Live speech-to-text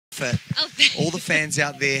outfit, all the fans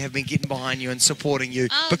out there have been getting behind you and supporting you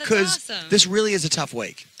because that's awesome. this really is a tough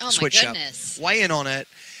week. Oh, Switch my up. goodness. Weigh in on it.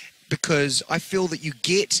 Because I feel that you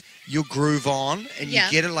get your groove on and you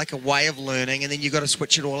get it like a way of learning, and then you got to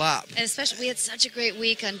switch it all up. And especially, we had such a great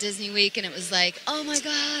week on Disney Week, and it was like, oh my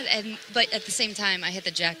God! But at the same time, I hit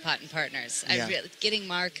the jackpot in partners. Getting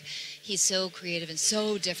Mark, he's so creative and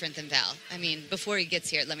so different than Val. I mean, before he gets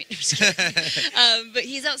here, let me just kidding. But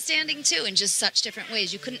he's outstanding too in just such different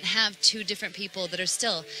ways. You couldn't have two different people that are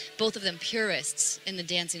still, both of them, purists in the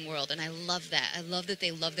dancing world, and I love that. I love that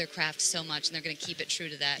they love their craft so much, and they're going to keep it true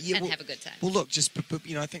to that and have a good time. Well, look,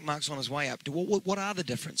 I think Mark's on his way up. What are the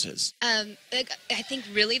differences? I think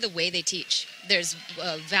really the way they teach. There's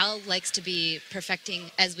Val likes to be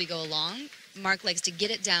perfecting as we go along. Mark likes to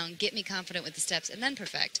get it down, get me confident with the steps, and then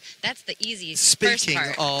perfect. That's the easy first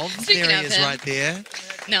part. Speaking there he is right there.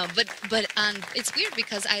 No, but it's weird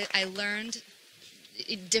because I learned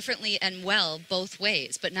differently and well both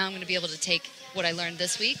ways. But now I'm going to be able to take what I learned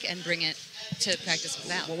this week and bring it to practice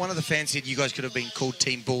with Val. Well, one of the fans said you guys could have been called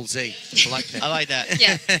Team Ball Z. I like that. I like that.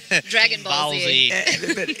 Yeah, Dragon Ball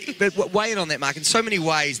Z. But weigh in on that, Mark. In so many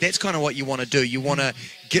ways, that's kind of what you want to do. You want to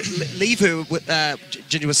leave her with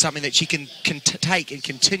Ginger with something that she can take and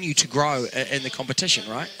continue to grow in the competition,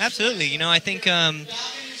 right? Absolutely. You know, I think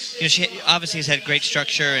she obviously has had great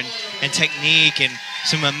structure and technique and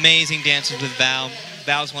some amazing dances with Val.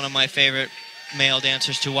 Val's one of my favorite male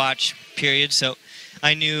dancers to watch, period. So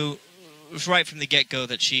I knew it was right from the get-go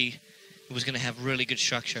that she was going to have really good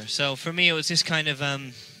structure. So for me, it was just kind of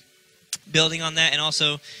building on that and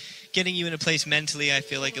also getting you in a place mentally. I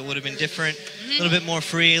feel like it would have been different, a little bit more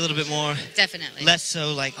free, a little bit more... Definitely. Less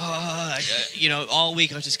so like, all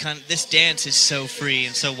week I was just kind of... This dance is so free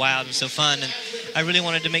and so wild and so fun. And I really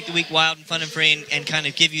wanted to make the week wild and fun and free and kind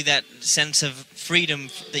of give you that sense of freedom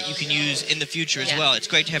that you can use in the future as well. It's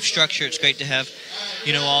great to have structure. It's great to have,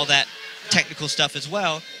 all that technical stuff as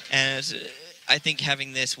well. And I think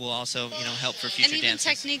having this will also, help for future dances.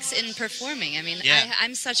 And even techniques in performing. I mean,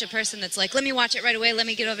 I'm such a person that's like, let me watch it right away, let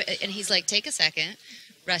me get over it. And he's like, take a second,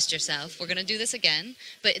 rest yourself. We're going to do this again.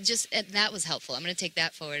 But that was helpful. I'm going to take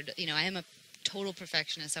that forward. I am a total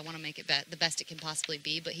perfectionist. I want to make it the best it can possibly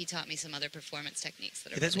be. But he taught me some other performance techniques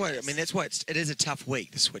that are that's really why. nice. I mean, that's why it is a tough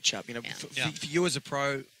week to switch up. For you as a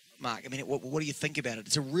pro, Mark, I mean, what do you think about it?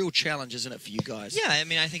 It's a real challenge, isn't it, for you guys? Yeah, I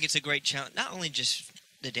mean, I think it's a great challenge. Not only just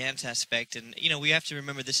the dance aspect, and we have to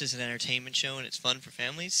remember this is an entertainment show and it's fun for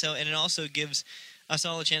families. So, and it also gives us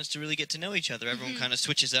all a chance to really get to know each other. Everyone kind of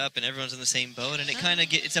switches up, and everyone's in the same boat, and it kind of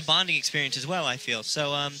it's a bonding experience as well. I feel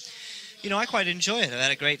so. I quite enjoy it. I've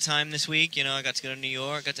had a great time this week. I got to go to New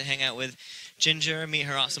York, got to hang out with Ginger, meet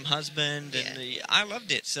her awesome husband, and I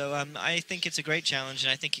loved it. So I think it's a great challenge,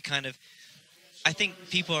 and I think I think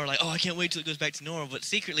people are like, oh, I can't wait till it goes back to normal. But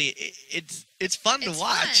secretly, it's fun to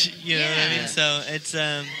watch. Fun. You know what I mean? So it's.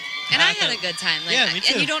 And I had a good time. Me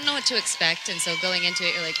too. And you don't know what to expect, and so going into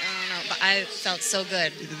it, you're like, oh no. But I felt so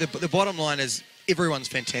good. The bottom line is, everyone's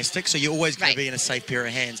fantastic, so you're always going to be in a safe pair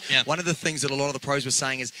of hands. Yeah. One of the things that a lot of the pros were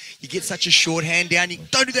saying is you get such a shorthand down, you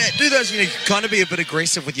don't do that, do those. You kind of be a bit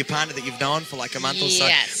aggressive with your partner that you've known for like a month or so.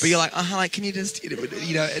 But you're like, can you just,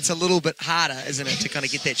 it's a little bit harder, isn't it, to kind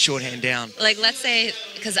of get that shorthand down. Like, let's say,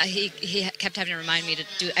 because he kept having to remind me to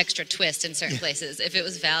do extra twist in certain places. If it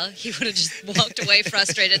was Val, he would have just walked away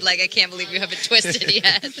frustrated, like, I can't believe you haven't twisted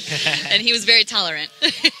yet. And he was very tolerant.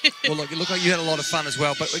 Well, look, it looked like you had a lot of fun as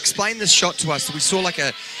well. But explain this shot to us. We saw like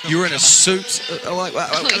you were in a suit.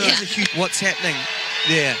 What's happening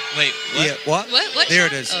there? Wait, what? Yeah, what? What? There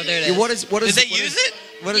it is. Oh, there it is. What is? Did they use it?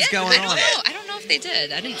 What is going on? I don't know if they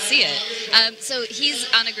did. I didn't see it. So he's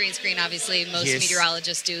on a green screen, obviously. Most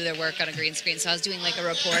meteorologists do their work on a green screen. So I was doing like a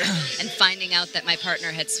report and finding out that my partner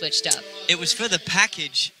had switched up. It was for the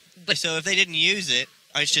package. So if they didn't use it,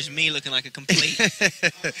 it's just me looking like a complete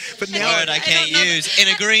but now word I can't use in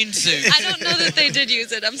a green suit. I don't know that they did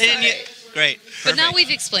use it. I'm sorry. Great. But now we've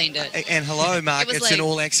explained it. And hello, Mark. It's like, an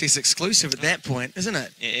all-access exclusive at that point, isn't it?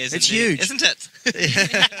 It is. It's huge. Isn't it?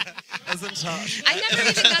 Isn't it? I never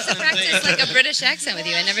even got to practice like a British accent with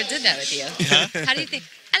you. I never did that with you. Huh? How do you think?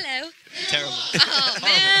 Hello. Terrible. Oh,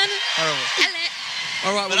 man. Horrible. Hello.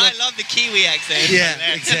 All right, but I love the Kiwi accent. Yeah,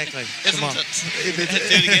 exactly. Come on. Do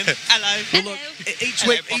it again. Hello. Well, look, each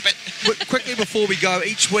week, quickly before we go,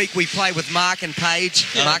 each week we play with Mark and Paige,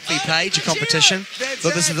 Mark v Paige, a competition.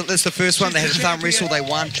 Look, this is the first one. They had a thumb wrestle, they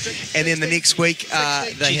won. And then the next week,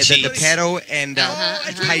 they had the paddle, and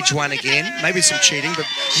Paige won again. Maybe some cheating, but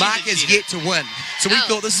Mark has yet to win. So we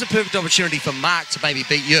thought this is a perfect opportunity for Mark to maybe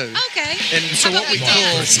beat you. Okay. And so what we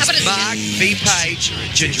call Mark v Paige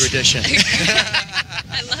Ginger Edition.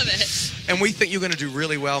 I love it. And we think you're going to do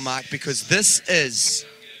really well, Mark, because this is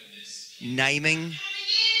naming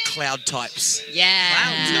cloud types.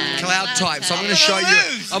 Yeah. Cloud types. So I'm going to show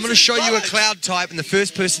you. I'm going to show you a cloud type, and the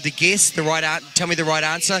first person to guess the right tell me the right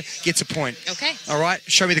answer gets a point. Okay. All right.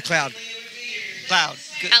 Show me the cloud. Cloud.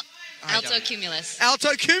 Good. Alto cumulus. Alto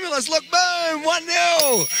cumulus. Look, boom,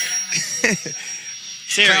 1-0.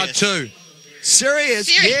 Cloud 2. Sirius.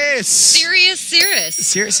 Yes. Sirius.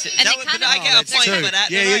 Serious. And That they was- kind but I get a of point for that.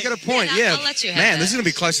 Yeah, don't I? you got a point. Yeah, Yeah. I'll let you have Man, that. this is going to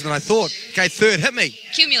be closer than I thought. Okay, third. Hit me.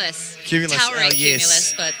 Cumulus. Cumulus. Towering Oh,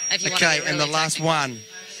 yes. cumulus, but if you want to Okay, get and really the last technical. one.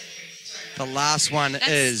 The last one That's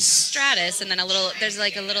is stratus, and then there's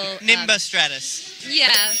like a little Nimbus stratus. Yeah.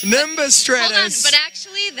 Nimbus stratus. Hold on, but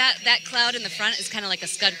actually, that cloud in the front is kind of like a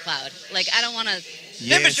scud cloud. Like I don't want to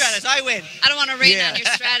Nimbus stratus, I win. rain Yeah. on your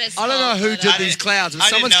stratus. I don't know who but, did I these didn't- clouds, but I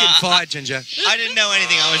someone's didn't know. getting fired, Ginger. I didn't know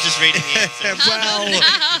anything. I was just reading the answer.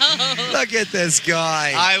 Wow. Look at this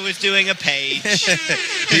guy. I was doing a page.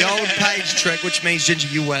 The old Page trick, which means, Ginger,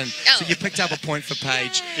 you win. Oh. So you picked up a point for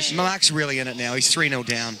Page. Mark's really in it now. He's 3-0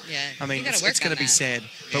 down. Yeah. I mean, You gotta it's work going on to be that. sad.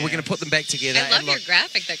 But we're going to put them back together. I love and your look,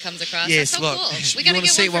 graphic that comes across. yes, That's so look. cool. We You gotta want to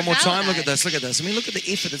get see it one more for time? Look Valentine. at this. Look at this. I mean, look at the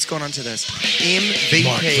effort that's gone into this.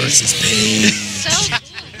 Mark MVP. versus Paige. So cool.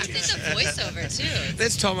 He did the voiceover too.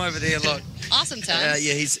 There's Tom over there. Look. Awesome, Tom.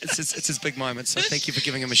 Yeah, it's his big moment. So thank you for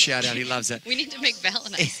giving him a shout out. He loves it. We need to make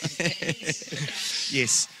Valentine something.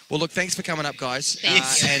 Yes. Well, look, thanks for coming up, guys.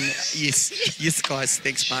 Thanks. And yes, guys.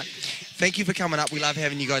 Thanks, Mark. Thank you for coming up. We love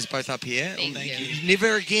having you guys both up here. Thank you.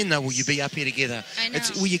 Never again, though, will you be up here together. I know.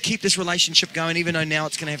 Will you keep this relationship going, even though now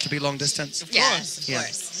it's going to have to be long distance? Yes, of Yeah.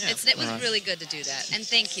 course. Yeah. It was Alright. really good to do that. And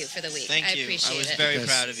thank you for the week. Thank I you. appreciate I was it. very Yes.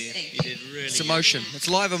 proud of you. Thank You did really It's good. emotion. It's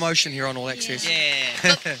live emotion here on All Access. Yeah.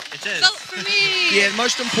 It is. Vote for me. Yeah,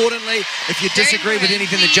 most importantly, if you Very disagree with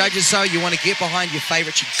important. anything the judges say, you want to get behind your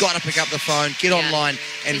favourites, you've got to pick up the phone, get Yeah. online,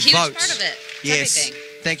 and It's a huge vote. part of it. It's Yes. everything.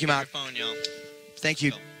 Thank you, Mark. Phone, y'all. Thank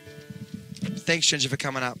you. Thanks, Ginger, for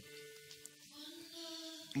coming up.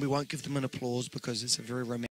 We won't give them an applause because it's a very romantic.